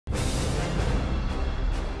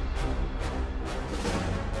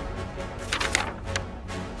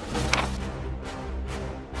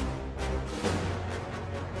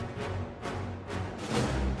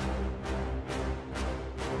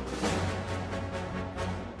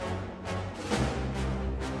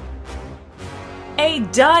A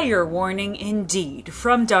dire warning indeed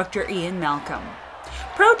from Dr. Ian Malcolm.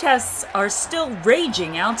 Protests are still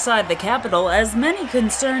raging outside the Capitol as many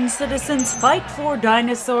concerned citizens fight for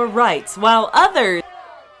dinosaur rights, while others...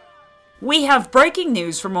 We have breaking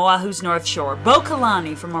news from Oahu's North Shore. Bo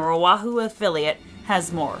Kalani from our Oahu affiliate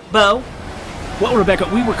has more. Bo? Well, Rebecca,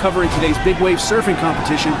 we were covering today's big wave surfing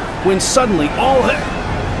competition when suddenly all...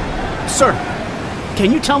 Sir,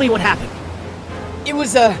 can you tell me what happened? It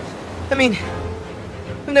was, I've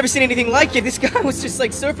never seen anything like it. This guy was just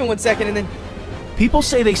like surfing 1 second and then... People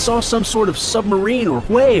say they saw some sort of submarine or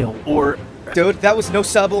whale or... Dude, that was no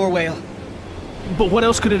sub or whale. But what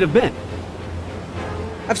else could it have been?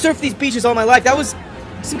 I've surfed these beaches all my life. That was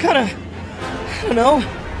some kind of... I don't know. Move!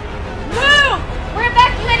 We're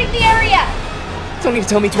evacuating the area! Don't need to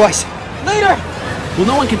tell me twice. Later! Well,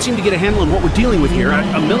 no one can seem to get a handle on what we're dealing with here.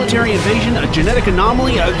 A military invasion? A genetic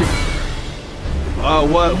anomaly?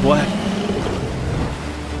 What?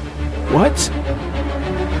 What?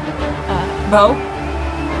 Bo?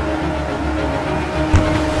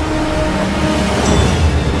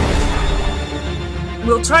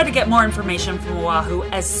 We'll try to get more information from Oahu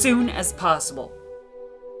as soon as possible.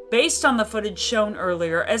 Based on the footage shown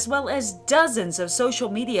earlier, as well as dozens of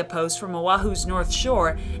social media posts from Oahu's North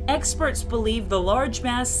Shore, experts believe the large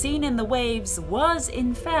mass seen in the waves was,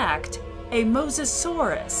 in fact, a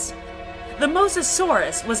Mosasaurus. The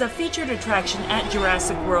Mosasaurus was a featured attraction at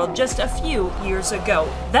Jurassic World just a few years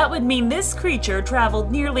ago. That would mean this creature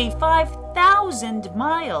traveled nearly 5,000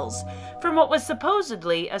 miles from what was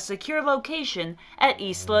supposedly a secure location at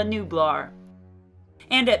Isla Nublar.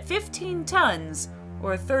 And at 15 tons,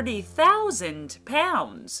 or 30,000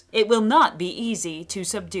 pounds, it will not be easy to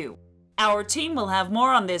subdue. Our team will have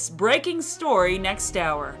more on this breaking story next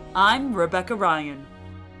hour. I'm Rebecca Ryan.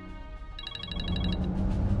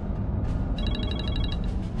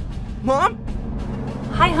 Mom?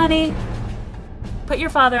 Hi, honey. Put your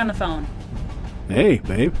father on the phone. Hey,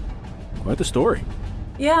 babe. Quite the story.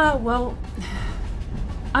 Yeah, well,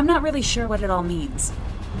 I'm not really sure what it all means.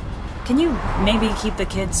 Can you maybe keep the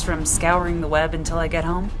kids from scouring the web until I get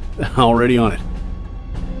home? Already on it.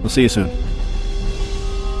 We'll see you soon.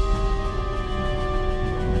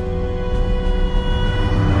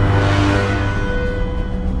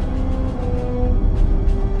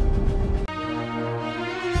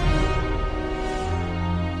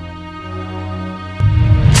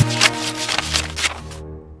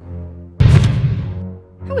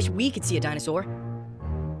 I wish we could see a dinosaur.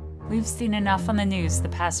 We've seen enough on the news the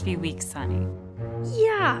past few weeks, honey.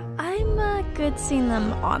 Yeah, I'm good seeing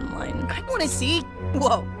them online. I want to see...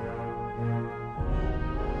 Whoa.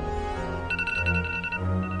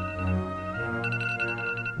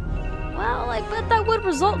 Well, I bet that would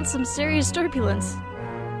result in some serious turbulence.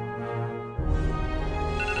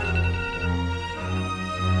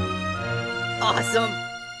 Awesome.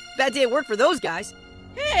 Bad day at work for those guys.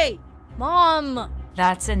 Hey! Mom!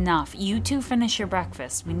 That's enough. You two finish your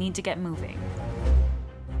breakfast. We need to get moving.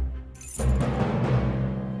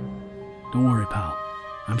 Don't worry, pal.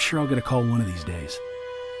 I'm sure I'll get a call one of these days.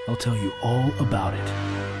 I'll tell you all about it.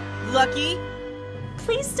 Lucky?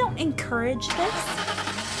 Please don't encourage this.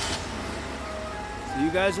 See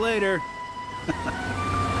you guys later.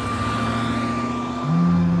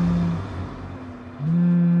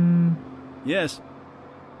 Yes.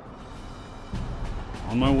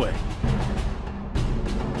 On my way.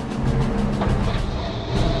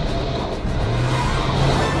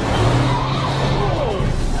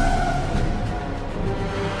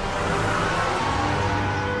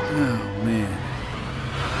 Oh, man.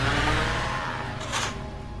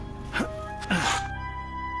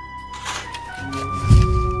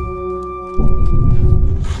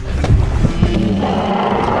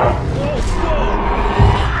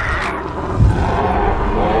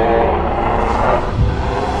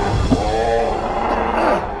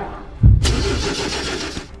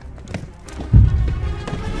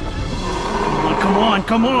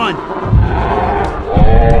 Come on!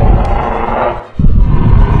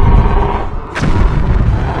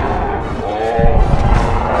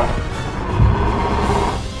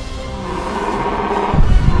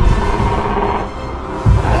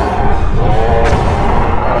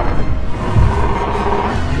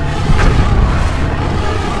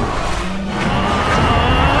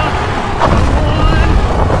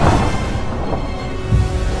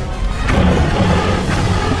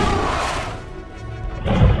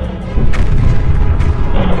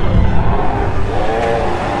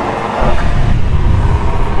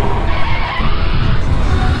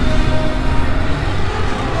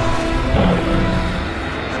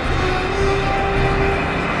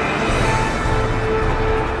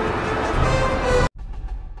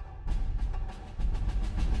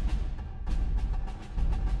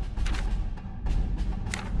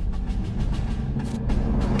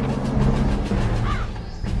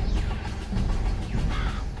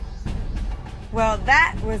 Well,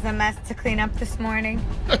 that was a mess to clean up this morning.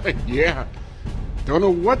 Yeah. Don't know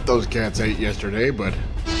what those cats ate yesterday, but...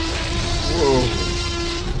 Whoa.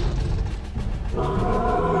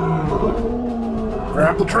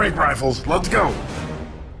 Grab the trade rifles. Let's go.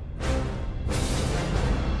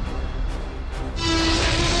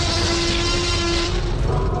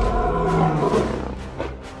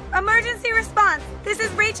 Emergency response. This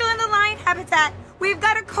is Rachel in the lion habitat. We've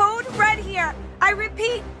got a code red here. I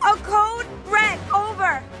repeat, a code red.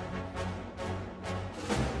 Over.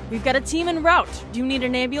 We've got a team en route. Do you need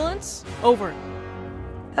an ambulance? Over.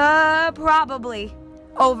 Probably.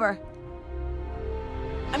 Over.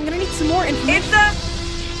 I'm gonna need some more information. It's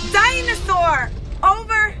a dinosaur.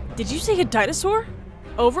 Over. Did you say a dinosaur?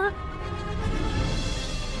 Over.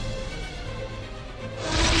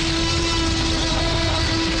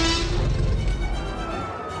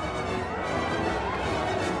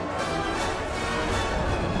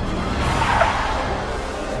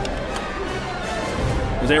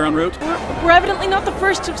 Is air en route? We're evidently not the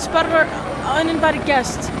first to have spotted our uninvited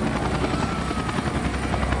guests.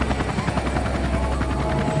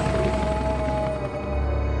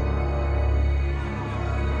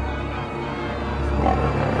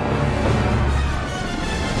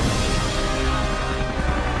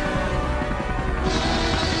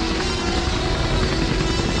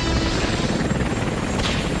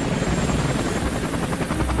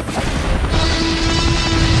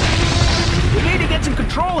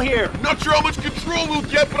 Control here! Not sure how much control we'll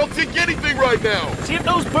get, but I'll take anything right now! See if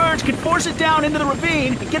those birds can force it down into the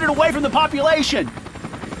ravine and get it away from the population!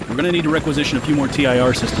 We're gonna need to requisition a few more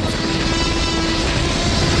TIR systems.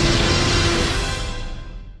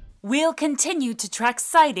 We'll continue to track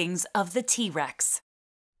sightings of the T-Rex.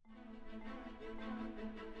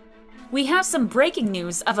 We have some breaking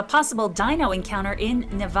news of a possible dino encounter in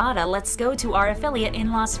Nevada. Let's go to our affiliate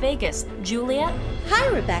in Las Vegas. Juliet? Hi,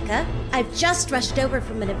 Rebecca. I've just rushed over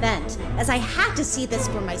from an event, as I had to see this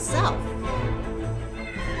for myself.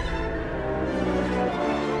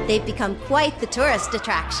 They've become quite the tourist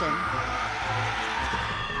attraction.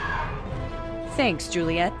 Thanks,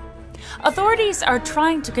 Juliet. Authorities are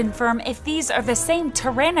trying to confirm if these are the same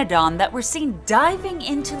pteranodon that were seen diving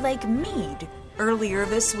into Lake Mead earlier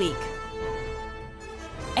this week.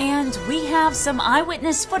 And we have some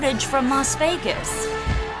eyewitness footage from Las Vegas.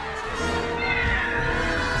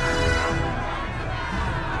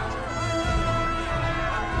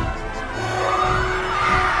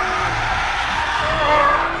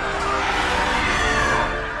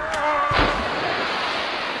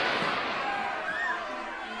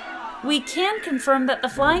 We can confirm that the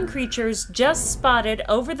flying creatures just spotted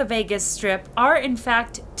over the Vegas Strip are in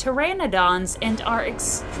fact pteranodons and are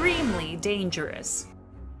extremely dangerous.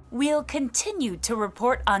 We'll continue to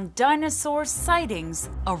report on dinosaur sightings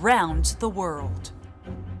around the world.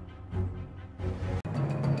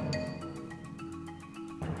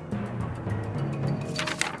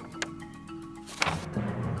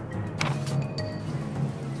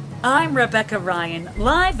 I'm Rebecca Ryan,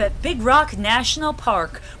 live at Big Rock National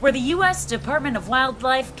Park, where the U.S. Department of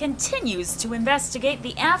Wildlife continues to investigate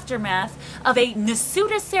the aftermath of a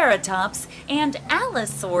Nasutoceratops and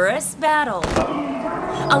Allosaurus battle.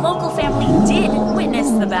 A local family did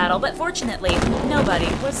witness the battle, but fortunately, nobody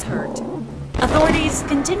was hurt. Authorities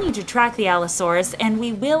continue to track the Allosaurus, and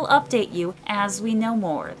we will update you as we know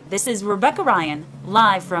more. This is Rebecca Ryan,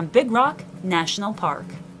 live from Big Rock National Park.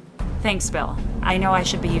 Thanks, Bill. I know I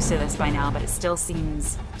should be used to this by now, but it still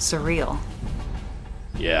seems surreal.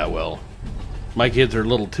 Yeah, well, my kids are a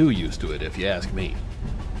little too used to it, if you ask me.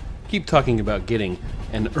 Keep talking about getting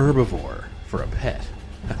an herbivore for a pet.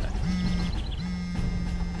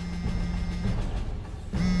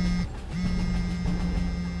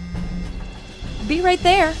 Be right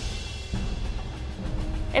there.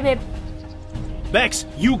 Hey, babe. Bex,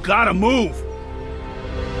 you gotta move!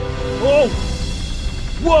 Whoa!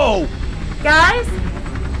 Whoa! Guys?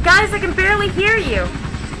 Guys, I can barely hear you.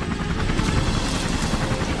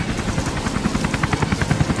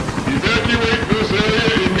 Evacuate this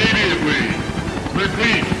area immediately.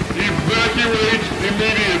 Repeat, evacuate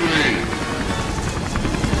immediately.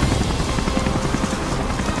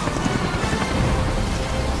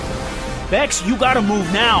 Bex, you gotta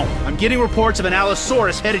move now! I'm getting reports of an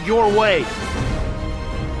Allosaurus headed your way.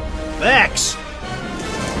 Bex!